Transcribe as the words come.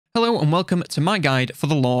Hello and welcome to my guide for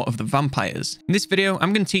the lore of the vampires. In this video,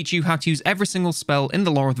 I'm going to teach you how to use every single spell in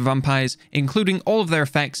the lore of the vampires, including all of their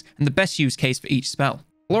effects and the best use case for each spell.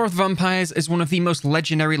 The lore of the vampires is one of the most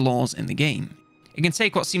legendary lores in the game. It can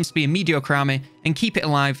take what seems to be a mediocre army and keep it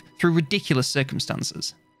alive through ridiculous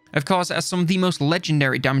circumstances. Of course, it has some of the most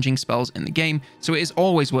legendary damaging spells in the game, so it is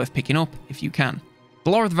always worth picking up if you can.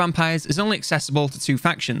 The lore of the vampires is only accessible to two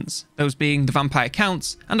factions, those being the Vampire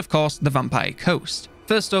Counts and of course the Vampire Coast.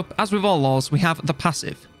 First up, as with all lores, we have the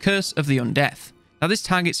passive, Curse of the Undeath. Now this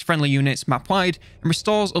targets friendly units map-wide and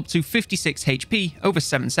restores up to 56 HP over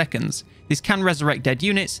 7 seconds. This can resurrect dead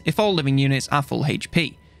units if all living units are full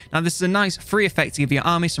HP. Now this is a nice free effect to give your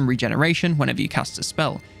army some regeneration whenever you cast a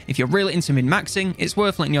spell. If you're really into min-maxing, it's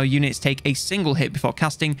worth letting your units take a single hit before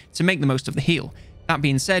casting to make the most of the heal. That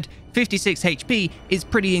being said, 56 HP is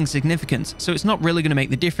pretty insignificant, so it's not really going to make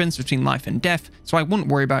the difference between life and death, so I wouldn't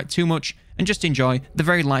worry about it too much and just enjoy the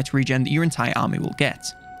very light regen that your entire army will get.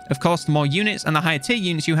 Of course, the more units and the higher tier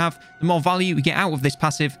units you have, the more value you get out of this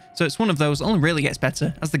passive, so it's one of those that only really gets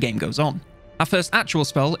better as the game goes on. Our first actual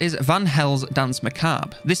spell is Van Hel's Dance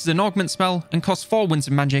Macabre. This is an augment spell and costs 4 winds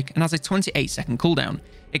of magic and has a 28-second cooldown.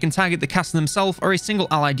 It can target the caster themselves or a single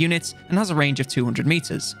allied unit and has a range of 200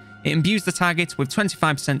 meters. It imbues the target with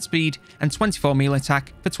 25% speed and 24 melee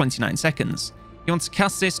attack for 29 seconds. You want to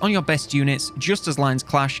cast this on your best units just as lines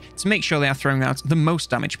clash to make sure they are throwing out the most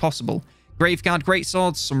damage possible. Graveguard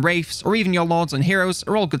greatswords, some wraiths, or even your lords and heroes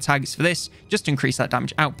are all good targets for this, just to increase that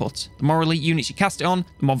damage output. The more elite units you cast it on,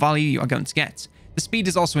 the more value you are going to get. The speed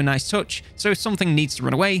is also a nice touch, so if something needs to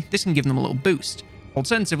run away, this can give them a little boost.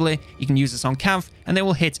 Alternatively, you can use this on Cav, and they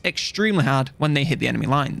will hit extremely hard when they hit the enemy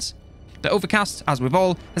lines. The Overcast, as with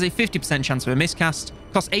all, has a 50% chance of a miscast,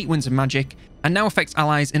 costs 8 winds of magic, and now affects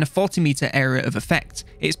allies in a 40 meter area of effect.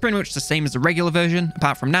 It's pretty much the same as the regular version,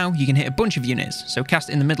 apart from now you can hit a bunch of units, so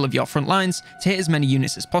cast in the middle of your front lines to hit as many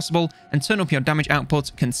units as possible and turn up your damage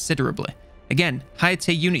output considerably. Again, higher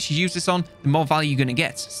tier units you use this on, the more value you're going to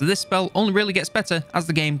get, so this spell only really gets better as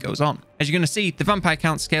the game goes on. As you're going to see, the vampire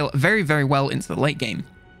counts scale very well into the late game.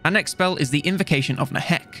 Our next spell is the Invocation of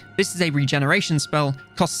Nehek. This is a regeneration spell,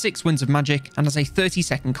 costs 6 winds of magic, and has a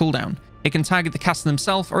 30-second cooldown. It can target the caster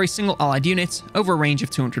themselves or a single allied unit over a range of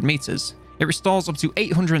 200 meters. It restores up to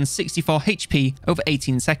 864 HP over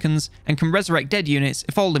 18 seconds, and can resurrect dead units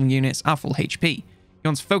if all living units are full HP. You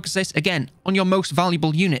want to focus this, again, on your most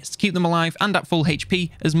valuable units to keep them alive and at full HP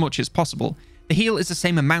as much as possible. The heal is the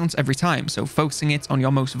same amount every time, so focusing it on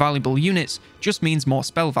your most valuable units just means more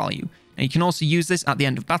spell value. And you can also use this at the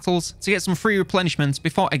end of battles to get some free replenishment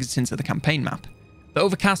before exiting to the campaign map. The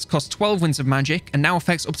Overcast costs 12 winds of magic and now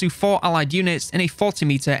affects up to 4 allied units in a 40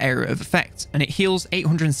 meter area of effect, and it heals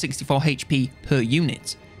 864 HP per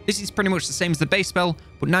unit. This is pretty much the same as the base spell,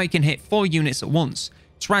 but now you can hit 4 units at once.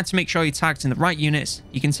 Try to make sure you're targeting the right units.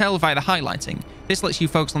 You can tell via the highlighting. This lets you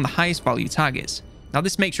focus on the highest value targets. Now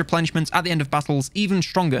this makes replenishment at the end of battles even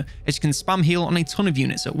stronger, as you can spam heal on a ton of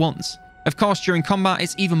units at once. Of course, during combat,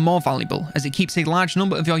 it's even more valuable, as it keeps a large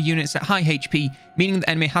number of your units at high HP, meaning the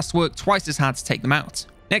enemy has to work twice as hard to take them out.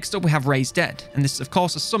 Next up we have Raise Dead, and this is of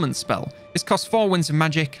course a summon spell. This costs 4 winds of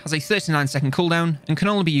magic, has a 39-second cooldown, and can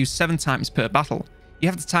only be used 7 times per battle. You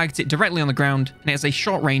have to target it directly on the ground, and it has a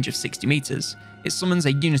short range of 60 meters. It summons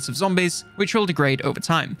a unit of zombies, which will degrade over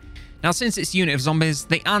time. Now since it's a unit of zombies,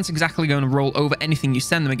 they aren't exactly going to roll over anything you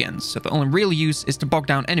send them against, so the only real use is to bog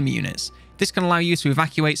down enemy units. This can allow you to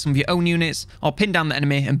evacuate some of your own units, or pin down the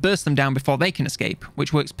enemy and burst them down before they can escape,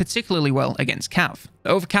 which works particularly well against Cav. The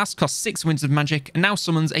Overcast costs 6 winds of magic and now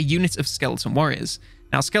summons a unit of skeleton warriors.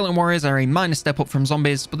 Now skeleton warriors are a minor step up from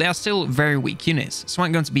zombies, but they are still very weak units, so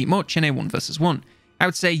aren't going to beat much in a 1 versus 1. I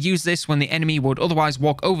would say use this when the enemy would otherwise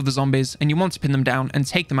walk over the zombies and you want to pin them down and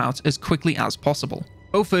take them out as quickly as possible.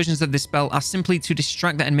 Both versions of this spell are simply to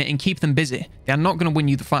distract the enemy and keep them busy. They are not going to win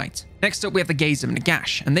you the fight. Next up we have the Gaze of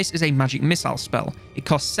Nagash, and this is a magic missile spell. It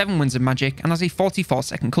costs 7 winds of magic and has a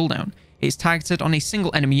 44-second cooldown. It is targeted on a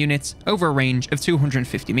single enemy unit over a range of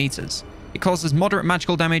 250 meters. It causes moderate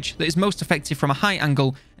magical damage that is most effective from a high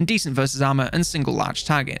angle and decent versus armor and single large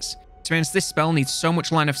targets. To be honest, this spell needs so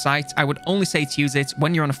much line of sight, I would only say to use it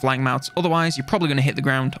when you're on a flying mount, otherwise you're probably going to hit the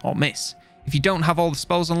ground or miss. If you don't have all the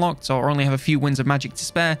spells unlocked or only have a few winds of magic to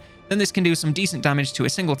spare, then this can do some decent damage to a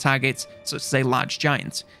single target, such as a large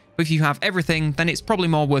giant. But if you have everything, then it's probably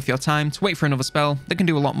more worth your time to wait for another spell that can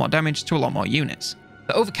do a lot more damage to a lot more units.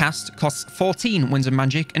 The Overcast costs 14 winds of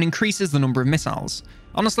magic and increases the number of missiles.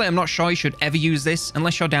 Honestly, I'm not sure you should ever use this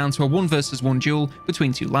unless you're down to a 1 versus 1 duel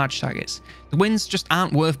between 2 large targets. The winds just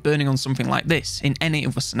aren't worth burning on something like this in any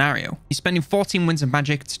other scenario. You're spending 14 winds of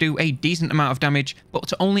magic to do a decent amount of damage, but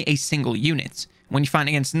to only a single unit. When you're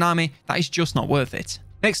fighting against an army, that is just not worth it.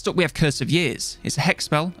 Next up we have Curse of Years. It's a hex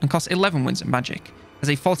spell and costs 11 winds of magic. Has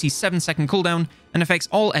a 47-second cooldown and affects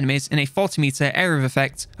all enemies in a 40-meter area of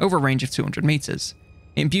effect over a range of 200 meters.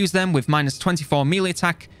 It imbues them with minus 24 melee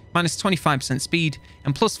attack, minus 25% speed,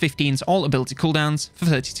 and plus 15 to all ability cooldowns for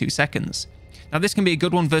 32 seconds. Now this can be a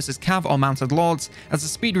good one versus cav or mounted lords, as the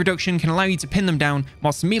speed reduction can allow you to pin them down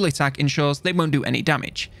whilst the melee attack ensures they won't do any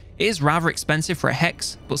damage. It is rather expensive for a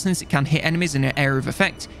hex, but since it can hit enemies in an area of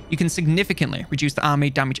effect, you can significantly reduce the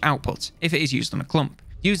army damage output if it is used on a clump.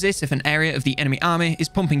 Use this if an area of the enemy army is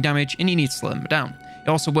pumping damage and you need to slow them down. It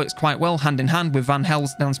also works quite well hand in hand with Van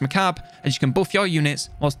Hel's Dance Macabre, as you can buff your units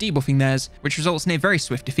whilst debuffing theirs, which results in a very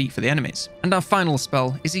swift defeat for the enemies. And our final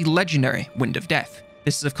spell is the legendary Wind of Death.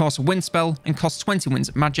 This is of course a wind spell and costs 20 winds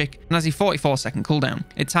of magic and has a 44-second cooldown.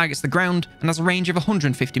 It targets the ground and has a range of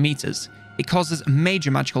 150 meters. It causes major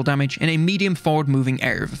magical damage in a medium forward moving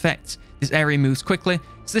area of effect. This area moves quickly,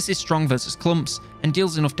 so this is strong versus clumps and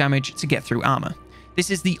deals enough damage to get through armor. This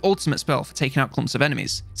is the ultimate spell for taking out clumps of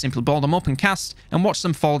enemies. Simply ball them up and cast, and watch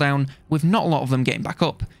them fall down, with not a lot of them getting back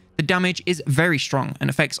up. The damage is very strong and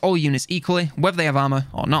affects all units equally, whether they have armor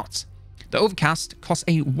or not. The Overcast costs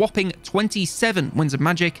a whopping 27 winds of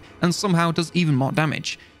magic, and somehow does even more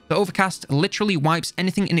damage. The Overcast literally wipes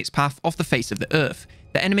anything in its path off the face of the earth.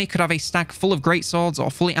 The enemy could have a stack full of greatswords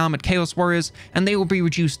or fully armored chaos warriors, and they will be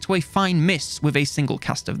reduced to a fine mist with a single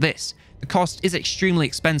cast of this. The cost is extremely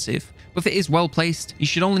expensive, but if it is well placed, you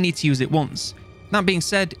should only need to use it once. That being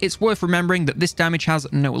said, it's worth remembering that this damage has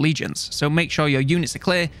no allegiance, so make sure your units are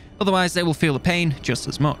clear, otherwise they will feel the pain just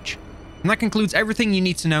as much. And that concludes everything you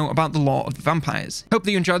need to know about the lore of the vampires. Hope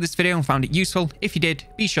that you enjoyed this video and found it useful. If you did,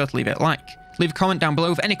 be sure to leave it a like. Leave a comment down below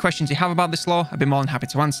with any questions you have about this lore, I'd be more than happy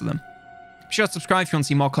to answer them. Be sure to subscribe if you want to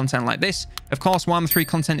see more content like this. Of course, Warhammer 3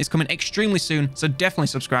 content is coming extremely soon, so definitely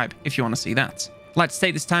subscribe if you want to see that. I'd like to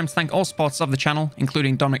take this time to thank all supporters of the channel,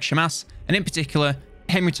 including Dominic Shamas, and in particular,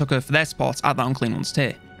 Henry Tucker for their support at that Unclean Ones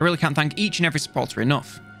tier. I really can't thank each and every supporter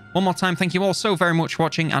enough. One more time, thank you all so very much for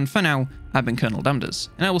watching, and for now, I've been COLONELDAMNEDERS,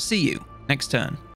 and I will see you next turn.